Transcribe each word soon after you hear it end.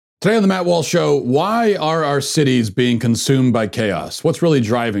Today on the Matt Walsh Show, why are our cities being consumed by chaos? What's really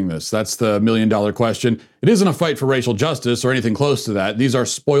driving this? That's the million-dollar question. It isn't a fight for racial justice or anything close to that. These are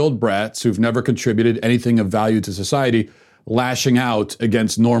spoiled brats who've never contributed anything of value to society, lashing out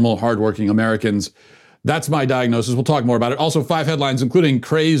against normal, hardworking Americans. That's my diagnosis. We'll talk more about it. Also, 5 headlines, including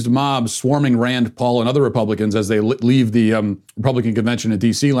crazed mobs swarming Rand Paul and other Republicans as they leave the Republican convention in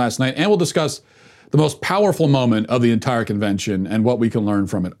D.C. last night. And we'll discuss the most powerful moment of the entire convention and what we can learn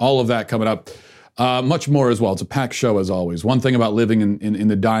from it. All of that coming up. Much more as well. It's a packed show as always. One thing about living in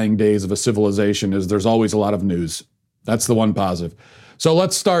the dying days of a civilization is there's always a lot of news. That's the one positive. So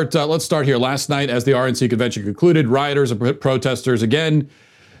let's start here. Last night, as the RNC convention concluded, rioters and protesters again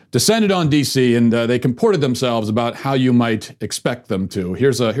descended on D.C. and they comported themselves about how you might expect them to.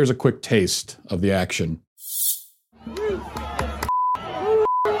 Here's a quick taste of the action.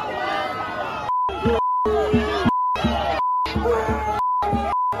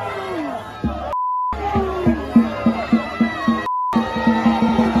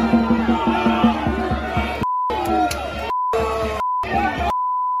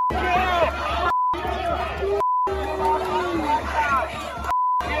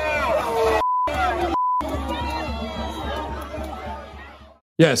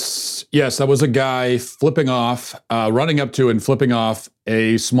 Yes, that was a guy running up to and flipping off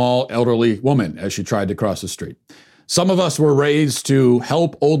a small elderly woman as she tried to cross the street. Some of us were raised to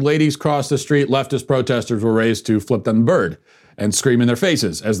help old ladies cross the street. Leftist protesters were raised to flip them the bird and scream in their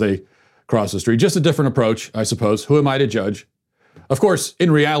faces as they cross the street. Just a different approach, I suppose. Who am I to judge? Of course,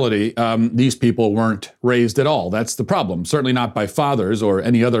 in reality, these people weren't raised at all. That's the problem. Certainly not by fathers or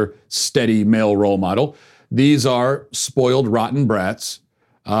any other steady male role model. These are spoiled, rotten brats.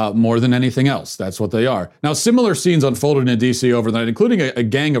 More than anything else. That's what they are. Now, similar scenes unfolded in D.C. overnight, including a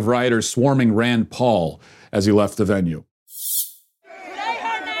gang of rioters swarming Rand Paul as he left the venue. Say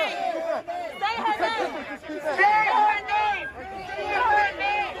her name! Say her name! Say her name! Say her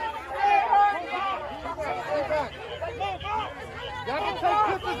name! Say her name! Y'all can take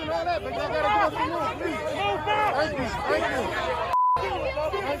pictures and all that, but y'all gotta go through the please. Thank you.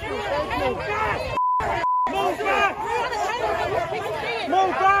 Move back!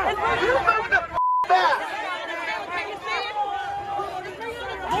 Move back! You move the back!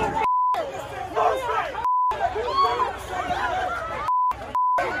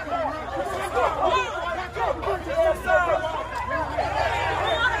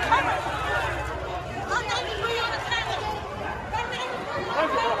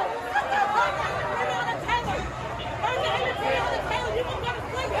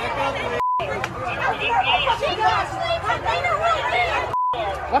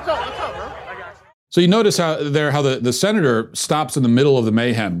 What's up, bro? So you notice how the senator stops in the middle of the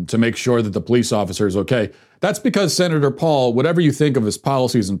mayhem to make sure that the police officer is okay. That's because Senator Paul, whatever you think of his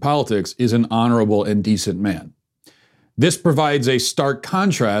policies and politics, is an honorable and decent man. This provides a stark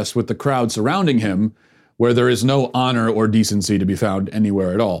contrast with the crowd surrounding him, where there is no honor or decency to be found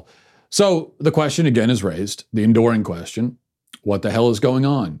anywhere at all. So the question again is raised, the enduring question: what the hell is going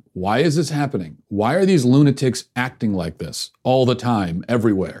on? Why is this happening? Why are these lunatics acting like this all the time,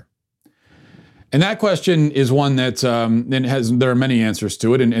 everywhere? And that question is one that there are many answers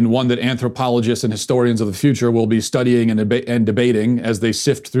to it, and one that anthropologists and historians of the future will be studying and debating as they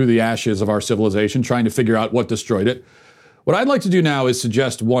sift through the ashes of our civilization, trying to figure out what destroyed it. What I'd like to do now is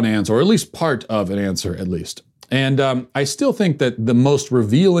suggest one answer, or at least part of an answer, at least. And I still think that the most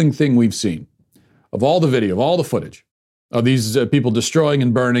revealing thing we've seen of all the video, of all the footage, of these people destroying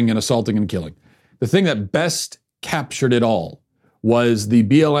and burning and assaulting and killing, the thing that best captured it all was the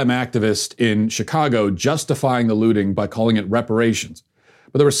BLM activist in Chicago justifying the looting by calling it reparations.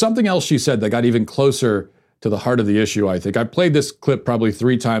 But there was something else she said that got even closer to the heart of the issue, I think. I played this clip probably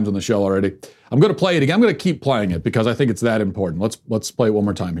 3 times on the show already. I'm going to play it again. I'm going to keep playing it because I think it's that important. Let's play it one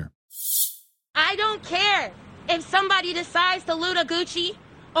more time here. I don't care if somebody decides to loot a Gucci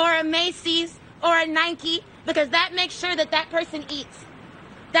or a Macy's or a Nike, because that makes sure that that person eats.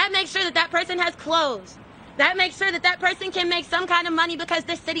 That makes sure that that person has clothes. That makes sure that that person can make some kind of money because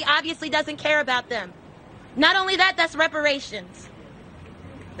this city obviously doesn't care about them. Not only that, that's reparations.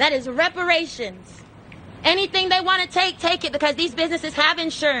 That is reparations. Anything they want to take it, because these businesses have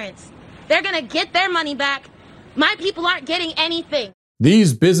insurance. They're going to get their money back. My people aren't getting anything.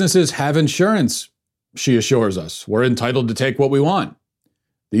 These businesses have insurance, she assures us. We're entitled to take what we want.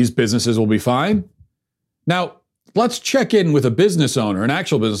 These businesses will be fine. Now, let's check in with a business owner, an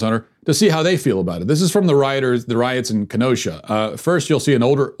actual business owner, to see how they feel about it. This is from the riots in Kenosha. First, you'll see an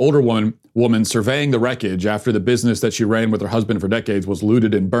older woman surveying the wreckage after the business that she ran with her husband for decades was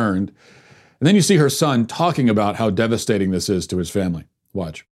looted and burned. And then you see her son talking about how devastating this is to his family.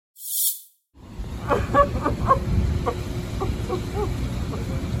 Watch.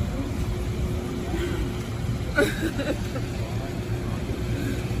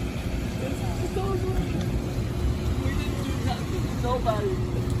 Nobody.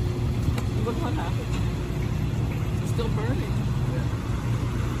 Look what happened. It's still burning.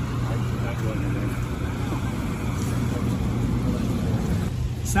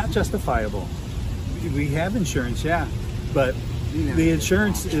 It's not justifiable. We have insurance, yeah, but the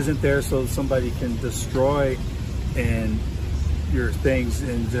insurance isn't there so somebody can destroy and your things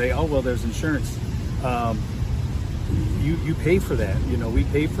and say, oh, well, there's insurance. You pay for that. You know, we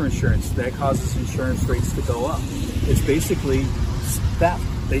pay for insurance. That causes insurance rates to go up. It's basically theft.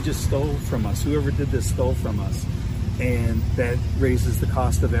 They just stole from us. Whoever did this stole from us. And that raises the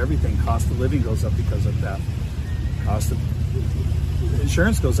cost of everything. Cost of living goes up because of theft. Cost of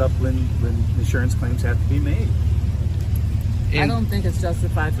insurance goes up when insurance claims have to be made. I don't think it's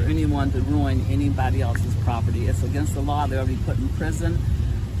justified for anyone to ruin anybody else's property. It's against the law. They're already put in prison,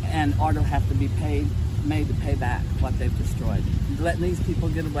 and or they'll have to be made to pay back what they've destroyed. Letting these people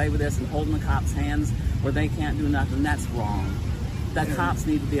get away with this and holding the cops' hands where they can't do nothing, that's wrong. The cops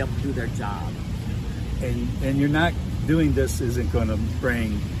need to be able to do their job. And you're not doing this isn't going to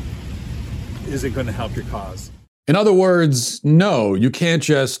help your cause. In other words, no, you can't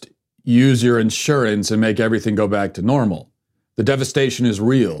just use your insurance and make everything go back to normal. The devastation is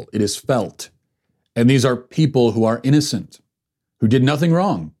real. It is felt. And these are people who are innocent, who did nothing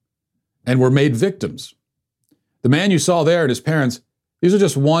wrong, and were made victims. The man you saw there and his parents, these are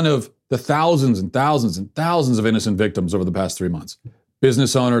just one of the thousands and thousands and thousands of innocent victims over the past 3 months.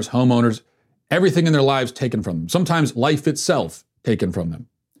 Business owners, homeowners, everything in their lives taken from them. Sometimes life itself taken from them.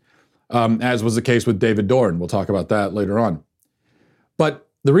 As was the case with David Dorn. We'll talk about that later on. But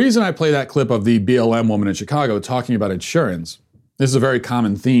the reason I play that clip of the BLM woman in Chicago talking about insurance, this is a very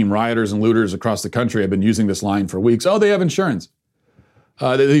common theme. Rioters and looters across the country have been using this line for weeks. Oh, they have insurance.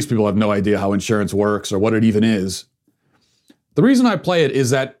 These people have no idea how insurance works or what it even is. The reason I play it is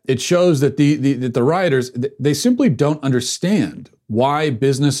that it shows that the rioters, they simply don't understand why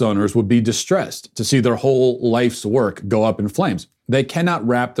business owners would be distressed to see their whole life's work go up in flames. They cannot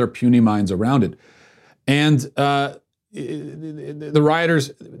wrap their puny minds around it. And the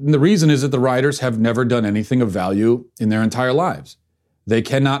rioters, the reason is that the rioters have never done anything of value in their entire lives. They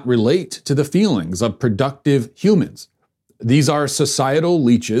cannot relate to the feelings of productive humans. These are societal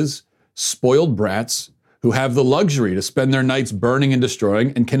leeches, spoiled brats, who have the luxury to spend their nights burning and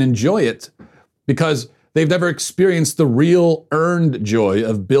destroying and can enjoy it because they've never experienced the real earned joy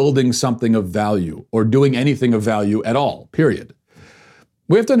of building something of value or doing anything of value at all, period.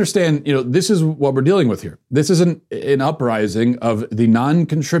 We have to understand, this is what we're dealing with here. This is an uprising of the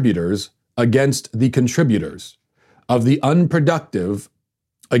non-contributors against the contributors, of the unproductive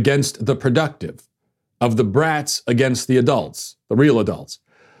against the productive, of the brats against the adults, the real adults,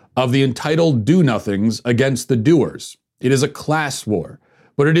 of the entitled do-nothings against the doers. It is a class war,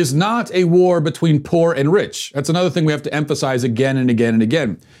 but it is not a war between poor and rich. That's another thing we have to emphasize again and again and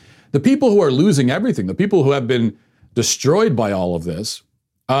again. The people who are losing everything, the people who have been destroyed by all of this,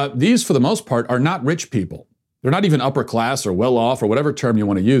 these, for the most part, are not rich people. They're not even upper class or well-off or whatever term you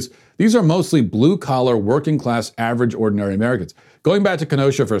want to use. These are mostly blue-collar, working-class, average, ordinary Americans. Going back to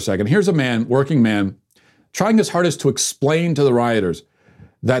Kenosha for a second, here's a man, working man, trying his hardest to explain to the rioters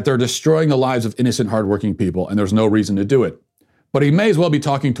that they're destroying the lives of innocent, hardworking people, and there's no reason to do it. But he may as well be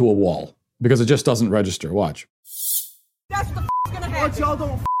talking to a wall, because it just doesn't register. Watch. That's what gonna happen. What y'all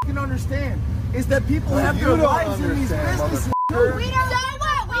don't understand is that people have their lives in these businesses. We don't know what.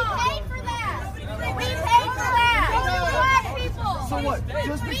 We paid for that. We paid for that. Black people. So what?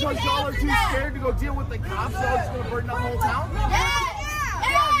 Just because y'all are too scared to go deal with the cops, y'all just gonna burn the whole town?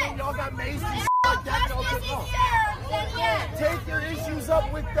 Yeah. Y'all got Macy's like that. Y'all just take your issues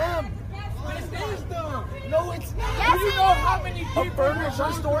up with them. This is them. No, it's not. Yes, do you know how many people? A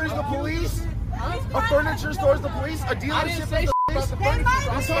furniture store is the police. A furniture store is the police. A dealership is the police.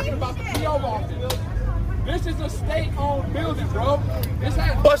 I'm talking about the PO office. This is a state-owned building, bro. This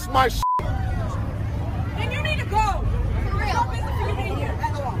has bust my shit. And you need to go. For real. No business for you being here.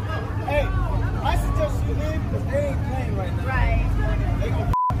 That's all. Hey, I suggest you leave because they ain't playing right now. Right. They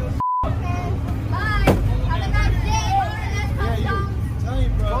gonna Bye. Have a nice day. tell you,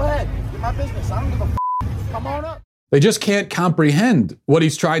 bro. Go ahead. Get my business. I don't give a Come on up. They just can't comprehend what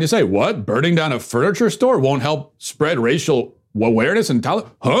he's trying to say. What? Burning down a furniture store won't help spread racial awareness and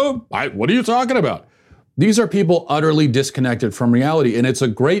tolerance? Huh? What are you talking about? These are people utterly disconnected from reality, and it's a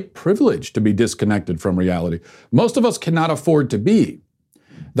great privilege to be disconnected from reality. Most of us cannot afford to be.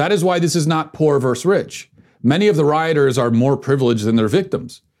 That is why this is not poor versus rich. Many of the rioters are more privileged than their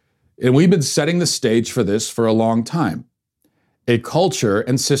victims. And we've been setting the stage for this for a long time. A culture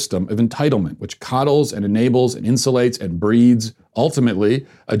and system of entitlement, which coddles and enables and insulates and breeds, ultimately,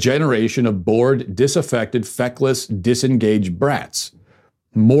 a generation of bored, disaffected, feckless, disengaged brats,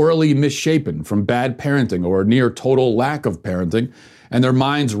 morally misshapen from bad parenting or near total lack of parenting, and their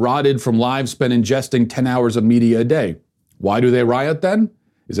minds rotted from lives spent ingesting 10 hours of media a day. Why do they riot then?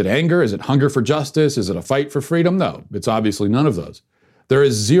 Is it anger? Is it hunger for justice? Is it a fight for freedom? No, it's obviously none of those. There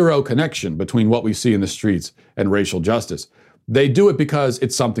is zero connection between what we see in the streets and racial justice. They do it because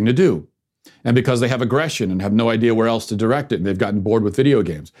it's something to do, and because they have aggression and have no idea where else to direct it, and they've gotten bored with video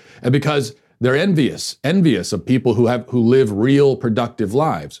games, and because they're envious of people who live real productive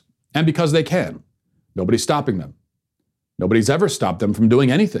lives, and because they can. Nobody's stopping them. Nobody's ever stopped them from doing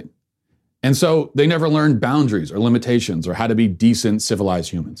anything. And so they never learn boundaries or limitations or how to be decent,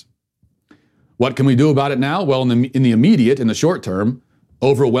 civilized humans. What can we do about it now? Well, in the immediate, in the short term,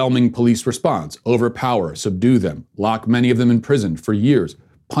 overwhelming police response, overpower, subdue them, lock many of them in prison for years,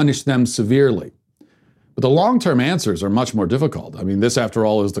 punish them severely. But the long-term answers are much more difficult. I mean, this, after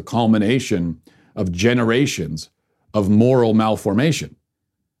all, is the culmination of generations of moral malformation.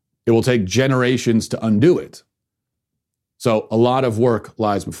 It will take generations to undo it. So a lot of work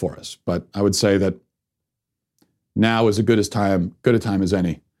lies before us, but I would say that now is as good a time as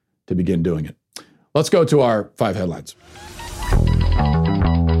any to begin doing it. Let's go to our 5 headlines.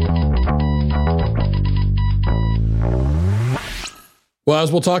 Well,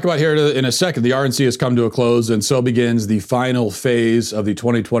 as we'll talk about here in a second, the RNC has come to a close, and so begins the final phase of the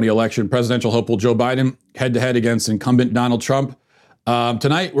 2020 election. Presidential hopeful Joe Biden head-to-head against incumbent Donald Trump.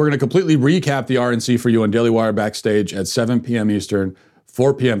 Tonight, we're going to completely recap the RNC for you on Daily Wire Backstage at 7 p.m. Eastern,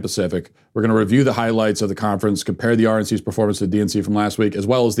 4 p.m. Pacific. We're going to review the highlights of the conference, compare the RNC's performance to the DNC from last week, as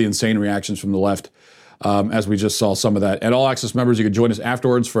well as the insane reactions from the left, as we just saw some of that. And All Access members, you can join us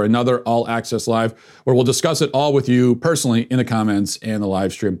afterwards for another All Access Live, where we'll discuss it all with you personally in the comments and the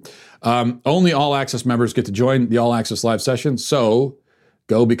live stream. Only All Access members get to join the All Access Live session, so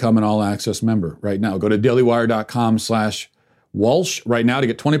go become an All Access member right now. Go to dailywire.com/Walsh right now to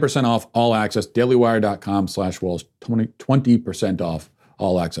get 20% off All Access. dailywire.com/Walsh, 20% off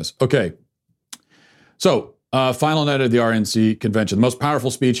All Access. Okay, so final night of the RNC convention. The most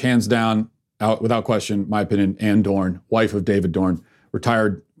powerful speech, hands down, without question, my opinion, Ann Dorn, wife of David Dorn,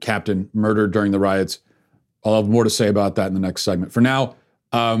 retired captain, murdered during the riots. I'll have more to say about that in the next segment. For now,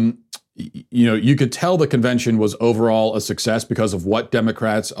 you could tell the convention was overall a success because of what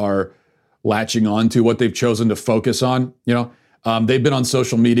Democrats are latching on to, what they've chosen to focus on. They've been on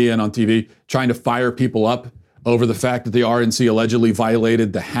social media and on TV trying to fire people up over the fact that the RNC allegedly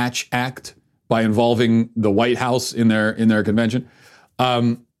violated the Hatch Act by involving the White House in their convention.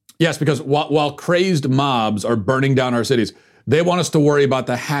 Yes, because while crazed mobs are burning down our cities, they want us to worry about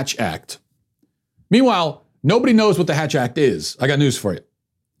the Hatch Act. Meanwhile, nobody knows what the Hatch Act is. I got news for you.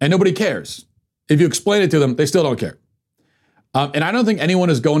 And nobody cares. If you explain it to them, they still don't care. And I don't think anyone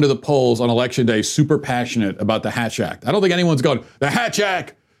is going to the polls on Election Day super passionate about the Hatch Act. I don't think anyone's going, the Hatch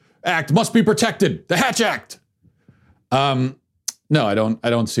Act must be protected. The Hatch Act. No, I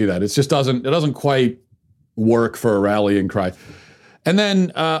don't see that. It just doesn't quite work for a rallying cry. And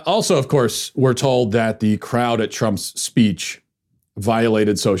then also, of course, we're told that the crowd at Trump's speech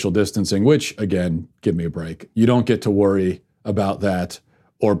violated social distancing, which, again, give me a break. You don't get to worry about that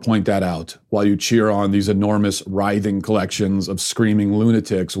or point that out while you cheer on these enormous writhing collections of screaming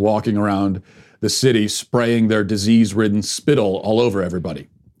lunatics walking around the city, spraying their disease-ridden spittle all over everybody.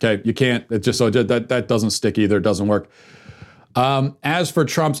 Okay, you can't. It just so that doesn't stick either. It doesn't work. As for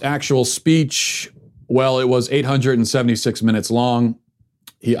Trump's actual speech, well, it was 876 minutes long.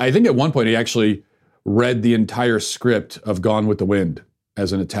 I think at one point he actually read the entire script of Gone with the Wind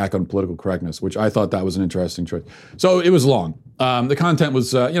as an attack on political correctness, which I thought that was an interesting choice. So it was long. The content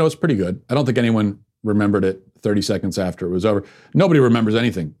was, it's pretty good. I don't think anyone remembered it 30 seconds after it was over. Nobody remembers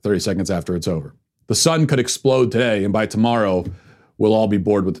anything 30 seconds after it's over. The sun could explode today, and by tomorrow, we'll all be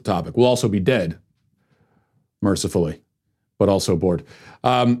bored with the topic. We'll also be dead, mercifully, but also bored.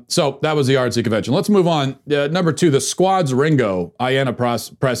 So that was the RNC convention. Let's move on. Number 2, the Squad's Ringo, Ayanna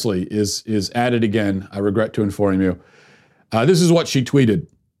Presley, is at it again. I regret to inform you. This is what she tweeted.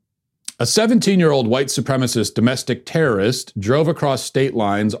 A 17-year-old white supremacist domestic terrorist drove across state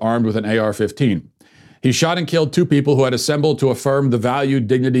lines armed with an AR-15. He shot and killed 2 people who had assembled to affirm the value,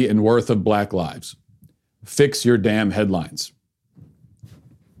 dignity, and worth of black lives. Fix your damn headlines.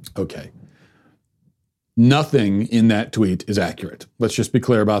 Okay. Nothing in that tweet is accurate. Let's just be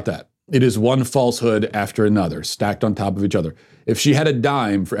clear about that. It is one falsehood after another, stacked on top of each other. If she had a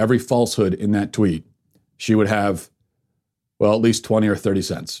dime for every falsehood in that tweet, she would have, well, at least 20 or 30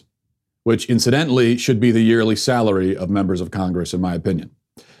 cents. which incidentally should be the yearly salary of members of Congress, in my opinion.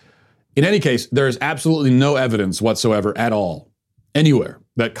 In any case, there is absolutely no evidence whatsoever at all, anywhere,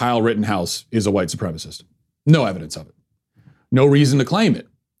 that Kyle Rittenhouse is a white supremacist. No evidence of it. No reason to claim it,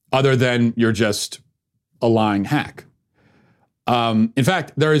 other than you're just a lying hack. In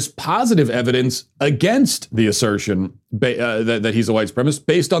fact, there is positive evidence against the assertion that he's a white supremacist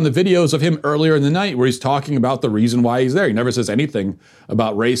based on the videos of him earlier in the night where he's talking about the reason why he's there. He never says anything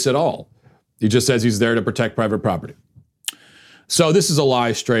about race at all. He just says he's there to protect private property. So this is a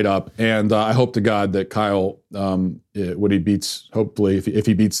lie straight up, and I hope to God that Kyle, when he beats, hopefully, if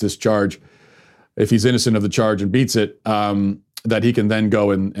he beats this charge, if he's innocent of the charge and beats it, that he can then go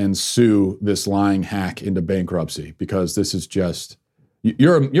and sue this lying hack into bankruptcy, because this is just,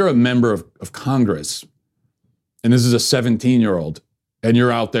 you're a member of Congress, and this is a 17-year-old, and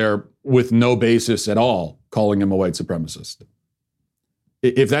you're out there with no basis at all calling him a white supremacist.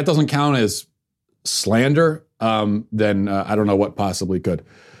 If that doesn't count as slander, then I don't know what possibly could.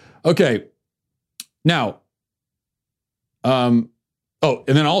 Okay, now, oh,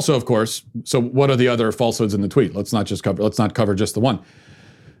 and then also, of course, so what are the other falsehoods in the tweet? Let's not cover just the one.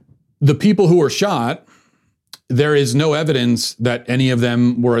 The people who were shot, there is no evidence that any of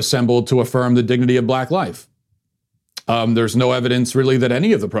them were assembled to affirm the dignity of black life. There's no evidence really that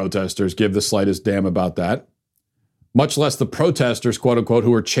any of the protesters give the slightest damn about that, much less the protesters, quote unquote,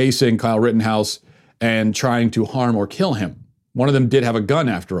 who were chasing Kyle Rittenhouse and trying to harm or kill him. One of them did have a gun,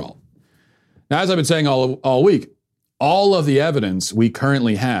 after all. Now, as I've been saying all week, all of the evidence we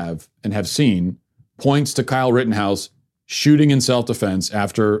currently have and have seen points to Kyle Rittenhouse shooting in self-defense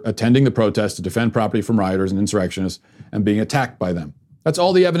after attending the protest to defend property from rioters and insurrectionists and being attacked by them. That's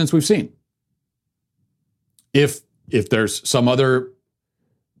all the evidence we've seen. If there's some other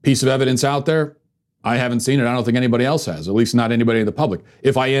piece of evidence out there, I haven't seen it. I don't think anybody else has, at least not anybody in the public.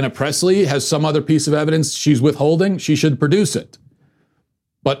 If Ayanna Pressley has some other piece of evidence she's withholding, she should produce it.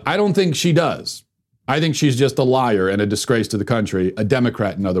 But I don't think she does. I think she's just a liar and a disgrace to the country, a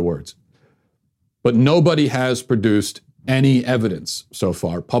Democrat, in other words. But nobody has produced any evidence so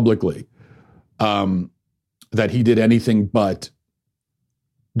far publicly that he did anything but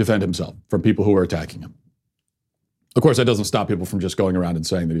defend himself from people who are attacking him. Of course, that doesn't stop people from just going around and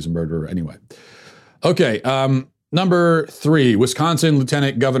saying that he's a murderer anyway. Okay, number 3, Wisconsin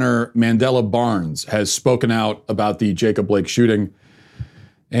Lieutenant Governor Mandela Barnes has spoken out about the Jacob Blake shooting.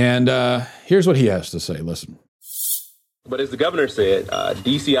 And here's what he has to say. Listen. But as the governor said,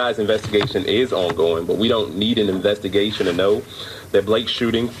 DCI's investigation is ongoing, but we don't need an investigation to know that Blake's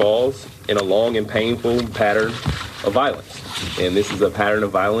shooting falls in a long and painful pattern of violence. And this is a pattern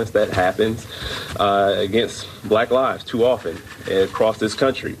of violence that happens against black lives too often across this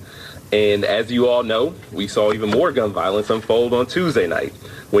country. And as you all know, we saw even more gun violence unfold on Tuesday night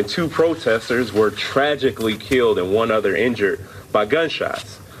when 2 protesters were tragically killed and 1 other injured by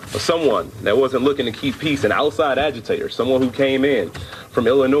gunshots. Someone that wasn't looking to keep peace, an outside agitator, someone who came in from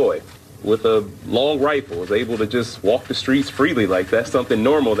Illinois with a long rifle, was able to just walk the streets freely like that's something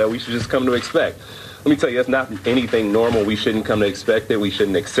normal that we should just come to expect. Let me tell you, that's not anything normal. We shouldn't come to expect it. We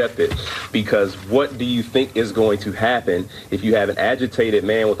shouldn't accept it. Because what do you think is going to happen if you have an agitated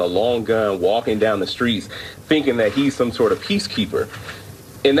man with a long gun walking down the streets thinking that he's some sort of peacekeeper?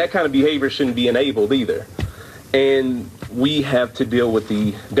 And that kind of behavior shouldn't be enabled either. And we have to deal with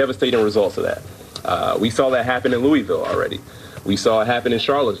the devastating results of that. We saw that happen in Louisville already. We saw it happen in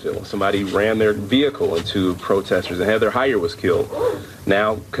Charlottesville. Somebody ran their vehicle into protesters and Heather Heyer was killed.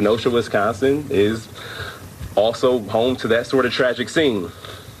 Now, Kenosha, Wisconsin is also home to that sort of tragic scene.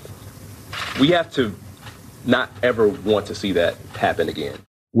 We have to not ever want to see that happen again.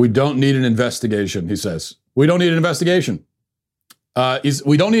 We don't need an investigation, he says. We don't need an investigation.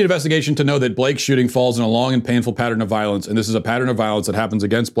 We don't need an investigation to know that Blake's shooting falls in a long and painful pattern of violence, and this is a pattern of violence that happens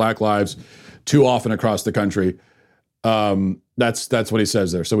against black lives too often across the country. That's what he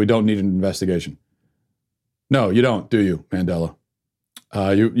says there. So we don't need an investigation. No, you don't, do you, Mandela?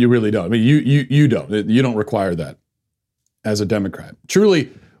 You really don't. I mean, you don't. You don't require that as a Democrat.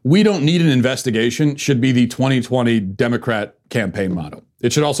 Truly, we don't need an investigation should be the 2020 Democrat campaign motto.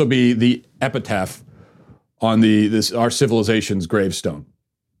 It should also be the epitaph on our civilization's gravestone.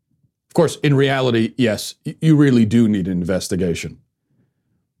 Of course, in reality, yes, you really do need an investigation.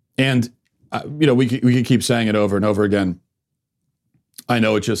 And we can keep saying it over and over again. I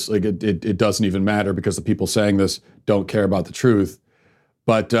know it just like it doesn't even matter because the people saying this don't care about the truth.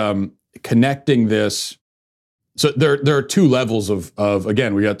 But connecting this, so there are 2 levels of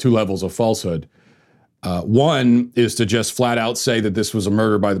again, we got 2 levels of falsehood. One is to just flat out say that this was a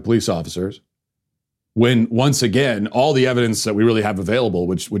murder by the police officers. when once again, all the evidence that we really have available,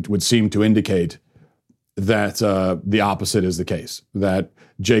 which would seem to indicate that the opposite is the case, that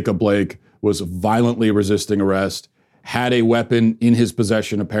Jacob Blake was violently resisting arrest, had a weapon in his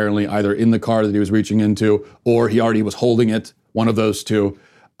possession, apparently either in the car that he was reaching into, or he already was holding it, one of those two.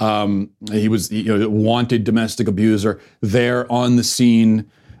 He was a wanted domestic abuser there on the scene,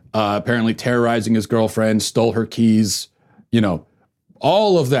 apparently terrorizing his girlfriend, stole her keys,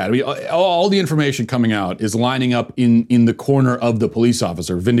 all of that. I mean, all the information coming out is lining up in the corner of the police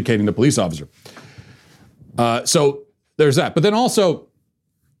officer, vindicating the police officer. So there's that. But then also,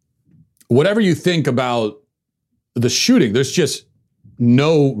 whatever you think about the shooting, there's just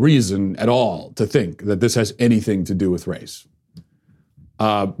no reason at all to think that this has anything to do with race.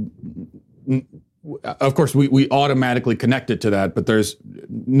 Of course, we automatically connect it to that, but there's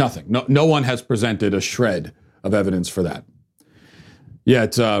nothing. No one has presented a shred of evidence for that.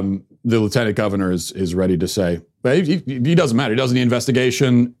 Yet the lieutenant governor is ready to say, but he doesn't matter. He does the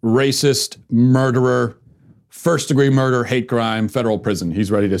investigation, racist, murderer, first-degree murder, hate crime, federal prison.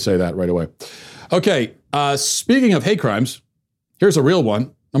 He's ready to say that right away. Okay, speaking of hate crimes, here's a real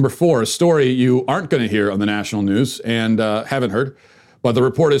one. Number 4, a story you aren't going to hear on the national news and haven't heard. But the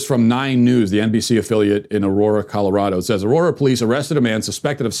report is from 9 News, the NBC affiliate in Aurora, Colorado. It says, Aurora police arrested a man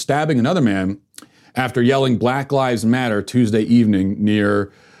suspected of stabbing another man after yelling Black Lives Matter Tuesday evening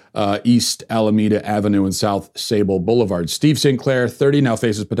near East Alameda Avenue and South Sable Boulevard. Steve Sinclair, 30, now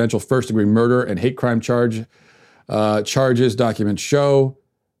faces potential first-degree murder and hate crime charges, documents show.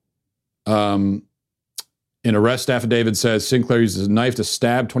 An arrest affidavit says Sinclair uses a knife to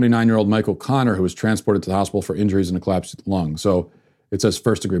stab 29-year-old Michael Connor, who was transported to the hospital for injuries and a collapsed lung. So it says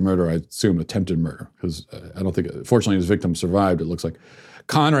first-degree murder. I assume attempted murder, because I don't think, fortunately, his victim survived, it looks like.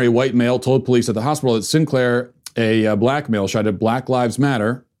 Connor, a white male, told police at the hospital that Sinclair, a black male, shouted Black Lives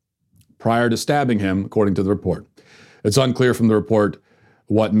Matter prior to stabbing him, according to the report. It's unclear from the report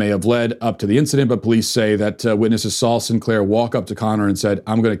what may have led up to the incident, but police say that witnesses saw Sinclair walk up to Connor and said,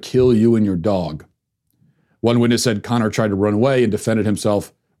 I'm going to kill you and your dog. One witness said Connor tried to run away and defended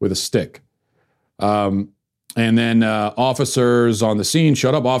himself with a stick. And then officers on the scene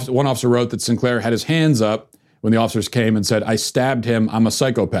showed up. One officer wrote that Sinclair had his hands up when the officers came and said, I stabbed him, I'm a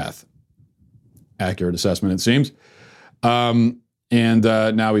psychopath. Accurate assessment, it seems. And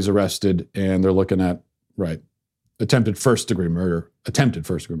now he's arrested, and they're looking at, attempted first-degree murder,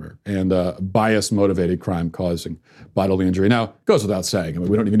 and bias-motivated crime causing bodily injury. Now, it goes without saying. I mean,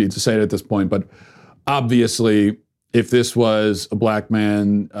 we don't even need to say it at this point, but obviously, if this was a black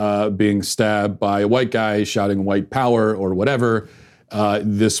man being stabbed by a white guy shouting white power or whatever,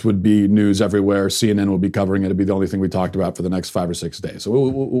 this would be news everywhere. CNN would be covering it. It'd be the only thing we talked about for the next 5 or 6 days. So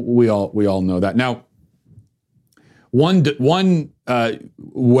we all know that. Now, one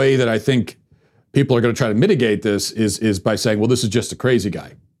way that I think people are going to try to mitigate this is by saying, well, this is just a crazy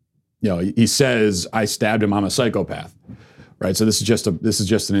guy. He says, I stabbed him, I'm a psychopath. Right, so this is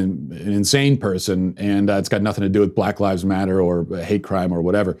just an insane person, and it's got nothing to do with Black Lives Matter or hate crime or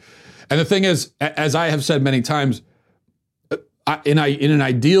whatever. And the thing is, as I have said many times, in an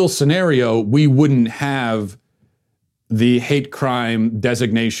ideal scenario, we wouldn't have the hate crime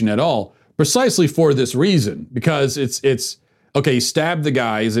designation at all, precisely for this reason, because it's okay. He stabbed the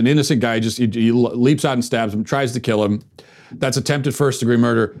guy; he's an innocent guy. He leaps out and stabs him, tries to kill him. That's attempted first-degree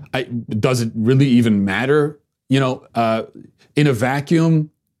murder. Does it really even matter? In a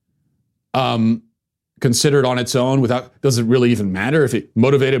vacuum, considered on its own, does it really even matter if it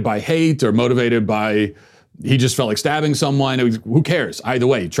motivated by hate or motivated by, he just felt like stabbing someone? Who cares? Either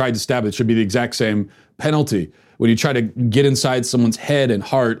way, he tried to stab. It should be the exact same penalty. When you try to get inside someone's head and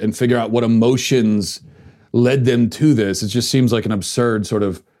heart and figure out what emotions led them to this, it just seems like an absurd sort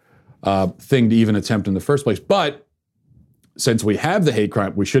of thing to even attempt in the first place. But since we have the hate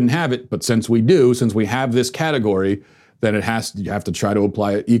crime, we shouldn't have it. But since we have this category, then you have to try to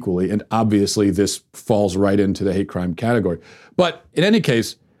apply it equally. And obviously this falls right into the hate crime category. But in any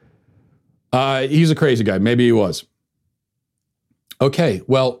case, he's a crazy guy. Maybe he was. Okay,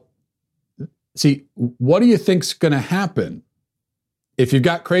 well, see, what do you think's going to happen if you've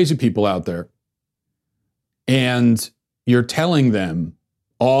got crazy people out there and you're telling them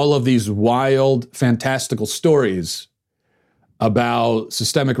all of these wild, fantastical stories about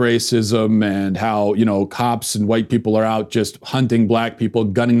systemic racism and how, cops and white people are out just hunting black people,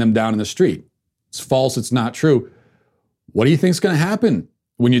 gunning them down in the street? It's false. It's not true. What do you think's going to happen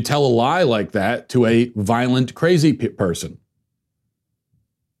when you tell a lie like that to a violent, crazy person?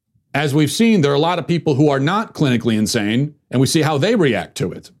 As we've seen, there are a lot of people who are not clinically insane, and we see how they react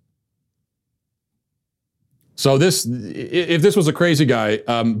to it. So if this was a crazy guy,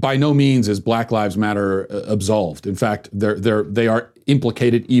 by no means is Black Lives Matter absolved. In fact, they are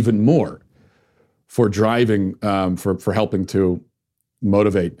implicated even more for driving, for helping to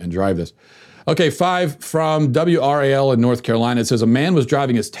motivate and drive this. Okay, 5 from WRAL in North Carolina. It says a man was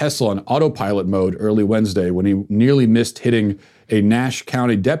driving his Tesla on autopilot mode early Wednesday when he nearly missed hitting a Nash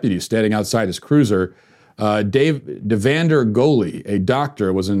County deputy standing outside his cruiser. Devander Goli, a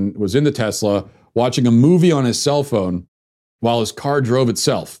doctor, was in the Tesla watching a movie on his cell phone while his car drove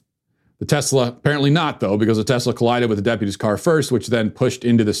itself. The Tesla, apparently not though, because the Tesla collided with the deputy's car first, which then pushed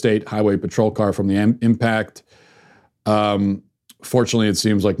into the state highway patrol car from the impact. Fortunately, it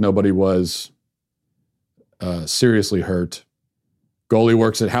seems like nobody was seriously hurt. Goli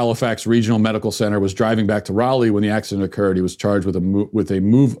works at Halifax Regional Medical Center, was driving back to Raleigh when the accident occurred. He was charged with a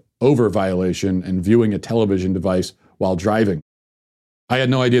move over violation and viewing a television device while driving. I had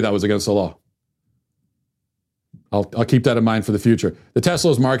no idea that was against the law. I'll keep that in mind for the future. The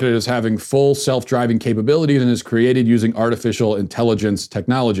Tesla is marketed as having full self-driving capabilities and is created using artificial intelligence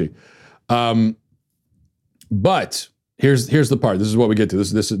technology. But here's the part. This is what we get to.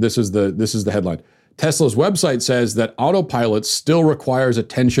 This is the headline. Tesla's website says that autopilot still requires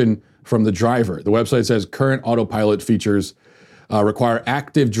attention from the driver. The website says current autopilot features require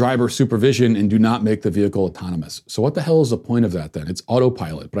active driver supervision and do not make the vehicle autonomous. So what the hell is the point of that then? It's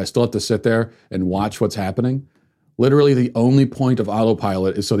autopilot, but I still have to sit there and watch what's happening. Literally the only point of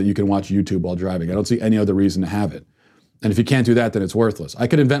autopilot is so that you can watch YouTube while driving. I don't see any other reason to have it. And if you can't do that, then it's worthless. I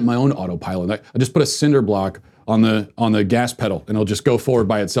could invent my own autopilot. I just put a cinder block on the gas pedal and it'll just go forward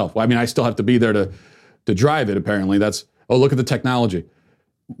by itself. Well, I mean, I still have to be there to drive it, apparently. Look at the technology.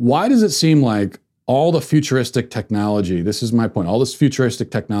 Why does it seem like all the futuristic technology, this is my point, all this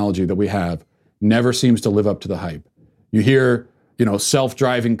futuristic technology that we have never seems to live up to the hype? You hear,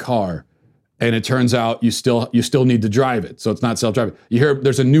 self-driving car, and it turns out you still need to drive it, so it's not self-driving. You hear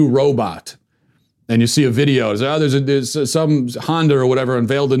there's a new robot, and you see a video. There's some Honda or whatever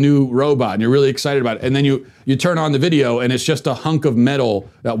unveiled a new robot, and you're really excited about it. And then you turn on the video, and it's just a hunk of metal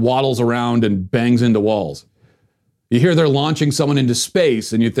that waddles around and bangs into walls. You hear they're launching someone into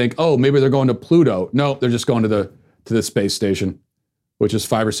space, and you think, oh, maybe they're going to Pluto. No, they're just going to the space station, which is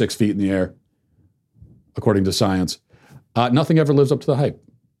 5 or 6 feet in the air, according to science. Nothing ever lives up to the hype.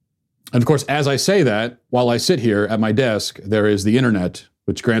 And of course, as I say that, while I sit here at my desk, there is the internet,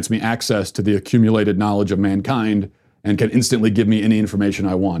 which grants me access to the accumulated knowledge of mankind and can instantly give me any information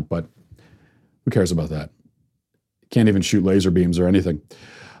I want. But who cares about that? Can't even shoot laser beams or anything.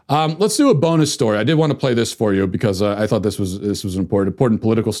 Let's do a bonus story. I did want to play this for you because I thought this was an important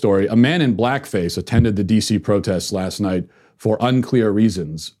political story. A man in blackface attended the DC protests last night for unclear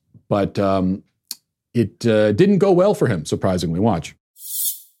reasons, but it didn't go well for him, surprisingly. Watch.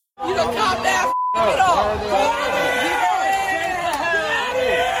 You don't calm down. Get off.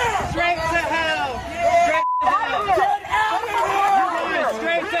 Straight to hell. Get out of here.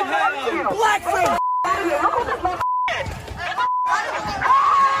 Straight to hell. Blackface.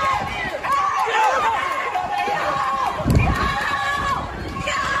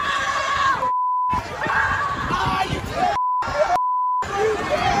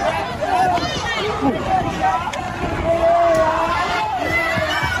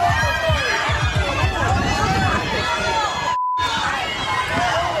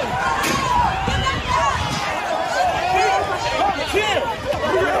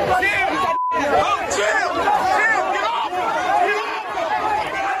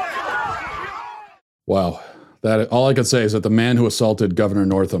 Wow. All I could say is that the man who assaulted Governor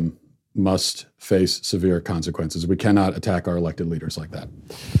Northam must face severe consequences. We cannot attack our elected leaders like that.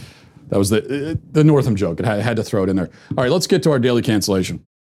 That was the Northam joke. I had to throw it in there. All right, let's get to our daily cancellation.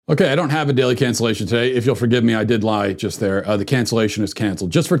 Okay, I don't have a daily cancellation today. If you'll forgive me, I did lie just there. The cancellation is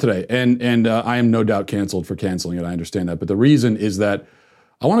canceled just for today. And I am no doubt canceled for canceling it. I understand that. But the reason is that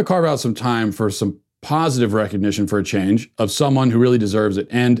I want to carve out some time for some positive recognition for a change of someone who really deserves it.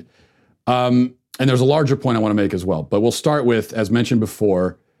 And there's a larger point I want to make as well. But we'll start with, as mentioned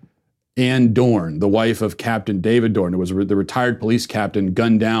before, Ann Dorn, the wife of Captain David Dorn, who was the retired police captain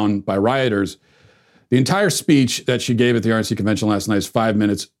gunned down by rioters. The entire speech that she gave at the RNC convention last night is 5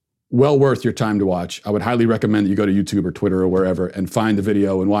 minutes, well worth your time to watch. I would highly recommend that you go to YouTube or Twitter or wherever and find the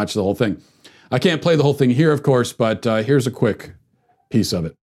video and watch the whole thing. I can't play the whole thing here, of course, but here's a quick piece of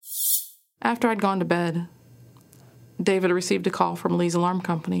it. After I'd gone to bed, David received a call from Lee's Alarm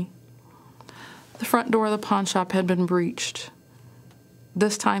Company. The front door of the pawn shop had been breached.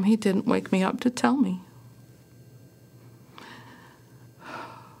 This time he didn't wake me up to tell me.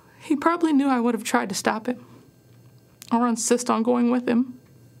 He probably knew I would have tried to stop him or insist on going with him.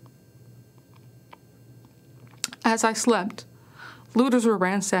 As I slept, looters were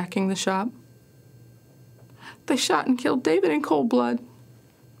ransacking the shop. They shot and killed David in cold blood,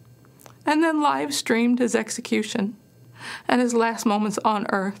 and then live streamed his execution and his last moments on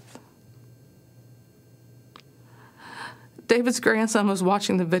earth. David's grandson was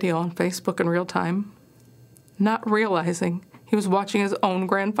watching the video on Facebook in real time, not realizing he was watching his own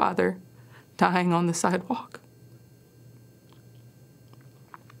grandfather dying on the sidewalk.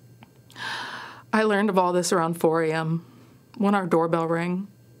 I learned of all this around 4 a.m. when our doorbell rang.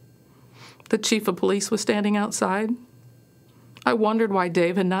 The chief of police was standing outside. I wondered why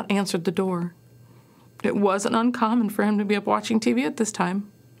Dave had not answered the door. It wasn't uncommon for him to be up watching TV at this time.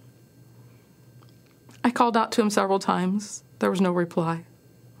 I called out to him several times. There was no reply.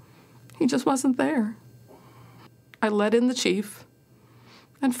 He just wasn't there. I let in the chief,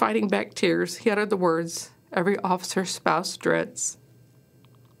 and fighting back tears, he uttered the words every officer's spouse dreads.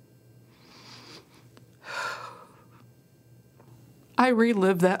 I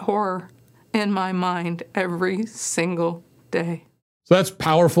relive that horror in my mind every single day. So that's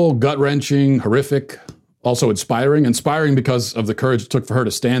powerful, gut-wrenching, horrific, also inspiring. Inspiring because of the courage it took for her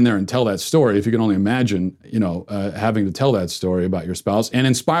to stand there and tell that story. If you can only imagine, having to tell that story about your spouse. And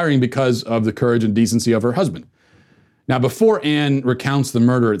inspiring because of the courage and decency of her husband. Now, before Ann recounts the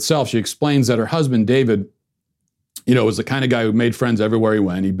murder itself, she explains that her husband, David, was the kind of guy who made friends everywhere he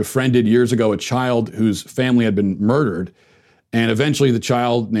went. He befriended years ago a child whose family had been murdered. And eventually the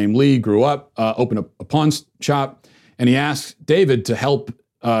child named Lee grew up, opened a pawn shop, and he asked David to help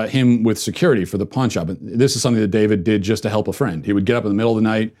him with security for the pawn shop. And this is something that David did just to help a friend. He would get up in the middle of the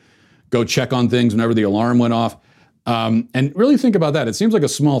night, go check on things whenever the alarm went off. And really think about that. It seems like a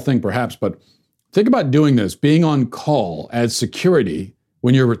small thing perhaps, but think about doing this, being on call as security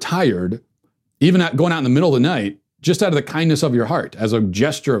when you're retired, even going out in the middle of the night, just out of the kindness of your heart, as a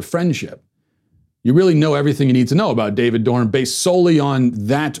gesture of friendship. You really know everything you need to know about David Dorn based solely on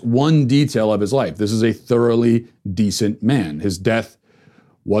that one detail of his life. This is a thoroughly decent man. His death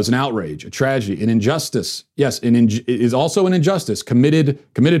was an outrage, a tragedy, an injustice. Yes, it is also an injustice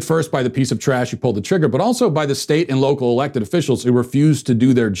committed first by the piece of trash who pulled the trigger, but also by the state and local elected officials who refused to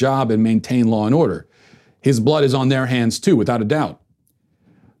do their job and maintain law and order. His blood is on their hands too, without a doubt.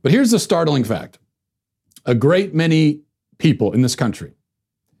 But here's the startling fact. A great many people in this country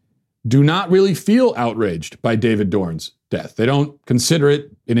do not really feel outraged by David Dorn's death. They don't consider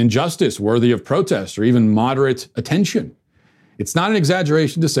it an injustice worthy of protest or even moderate attention. It's not an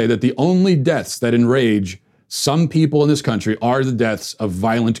exaggeration to say that the only deaths that enrage some people in this country are the deaths of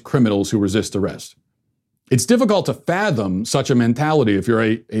violent criminals who resist arrest. It's difficult to fathom such a mentality if you're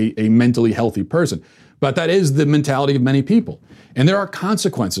a mentally healthy person, but that is the mentality of many people. And there are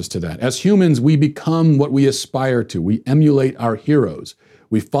consequences to that. As humans, we become what we aspire to. We emulate our heroes.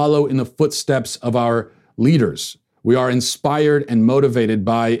 We follow in the footsteps of our leaders. We are inspired and motivated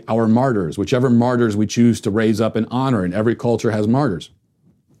by our martyrs, whichever martyrs we choose to raise up and honor, and every culture has martyrs.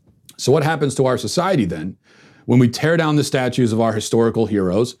 So what happens to our society then when we tear down the statues of our historical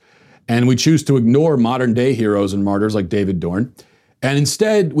heroes and we choose to ignore modern day heroes and martyrs like David Dorn, and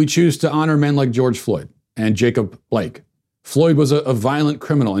instead we choose to honor men like George Floyd and Jacob Blake? Floyd was a violent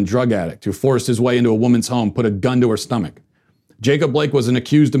criminal and drug addict who forced his way into a woman's home, put a gun to her stomach. Jacob Blake was an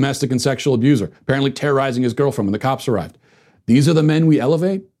accused domestic and sexual abuser, apparently terrorizing his girlfriend when the cops arrived. These are the men we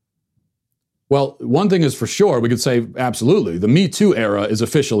elevate? Well, one thing is for sure, we could say absolutely. The Me Too era is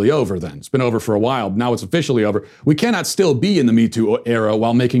officially over then. It's been over for a while, but now it's officially over. We cannot still be in the Me Too era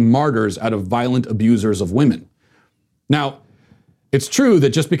while making martyrs out of violent abusers of women. Now, it's true that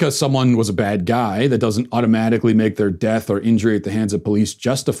just because someone was a bad guy, that doesn't automatically make their death or injury at the hands of police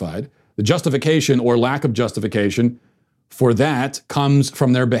justified. The justification or lack of justification for that comes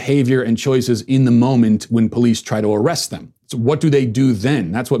from their behavior and choices in the moment when police try to arrest them. So what do they do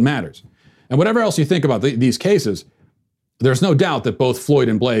then? That's what matters. And whatever else you think about these cases, there's no doubt that both Floyd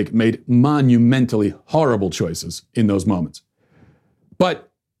and Blake made monumentally horrible choices in those moments.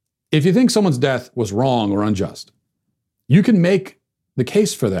 But if you think someone's death was wrong or unjust, you can make the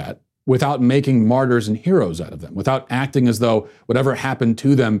case for that without making martyrs and heroes out of them, without acting as though whatever happened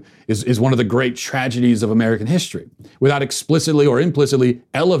to them is one of the great tragedies of American history, without explicitly or implicitly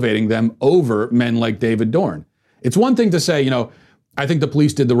elevating them over men like David Dorn. It's one thing to say, I think the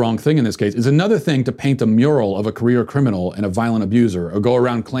police did the wrong thing in this case. It's another thing to paint a mural of a career criminal and a violent abuser, or go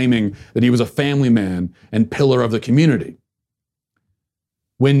around claiming that he was a family man and pillar of the community.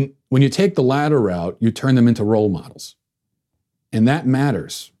 When you take the latter route, you turn them into role models. And that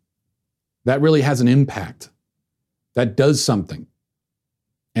matters. That really has an impact. That does something.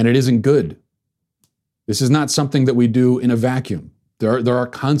 And it isn't good. This is not something that we do in a vacuum. There are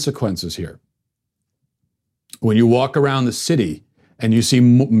consequences here. When you walk around the city and you see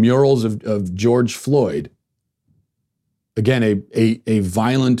murals of George Floyd, again, a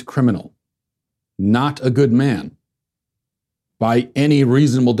violent criminal, not a good man by any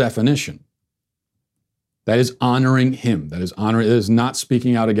reasonable definition, that is honoring him. That is not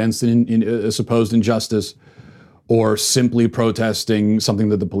speaking out against a supposed injustice or simply protesting something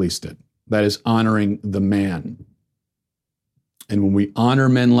that the police did. That is honoring the man. And when we honor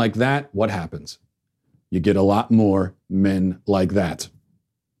men like that, what happens? You get a lot more men like that.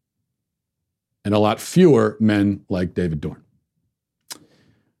 And a lot fewer men like David Dorn.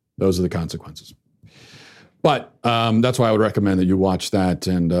 Those are the consequences. But that's why I would recommend that you watch that,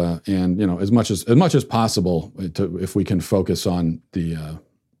 and you know, as much as possible, if we can focus on you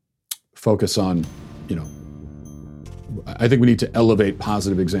know, I think we need to elevate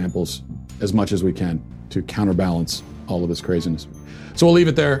positive examples as much as we can to counterbalance all of this craziness. So we'll leave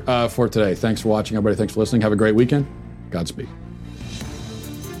it there for today. Thanks for watching, everybody. Thanks for listening. Have a great weekend. Godspeed.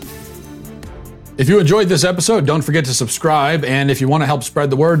 If you enjoyed this episode, don't forget to subscribe. And if you want to help spread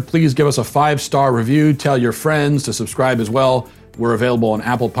the word, please give us a 5-star review. Tell your friends to subscribe as well. We're available on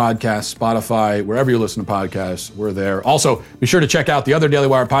Apple Podcasts, Spotify, wherever you listen to podcasts, we're there. Also, be sure to check out the other Daily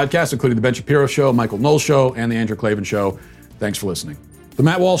Wire podcasts, including The Ben Shapiro Show, Michael Knowles Show, and The Andrew Klavan Show. Thanks for listening. The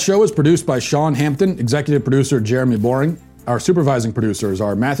Matt Walsh Show is produced by Sean Hampton, executive producer Jeremy Boring. Our supervising producers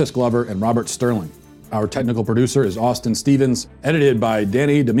are Mathis Glover and Robert Sterling. Our technical producer is Austin Stevens, edited by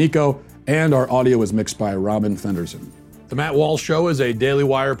Danny D'Amico, and our audio is mixed by Robin Fenderson. The Matt Walsh Show is a Daily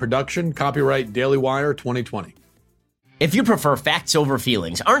Wire production, copyright Daily Wire 2020. If you prefer facts over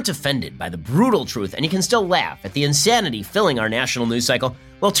feelings, aren't offended by the brutal truth, and you can still laugh at the insanity filling our national news cycle,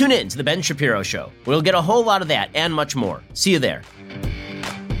 well, tune in to The Ben Shapiro Show. We'll get a whole lot of that and much more. See you there.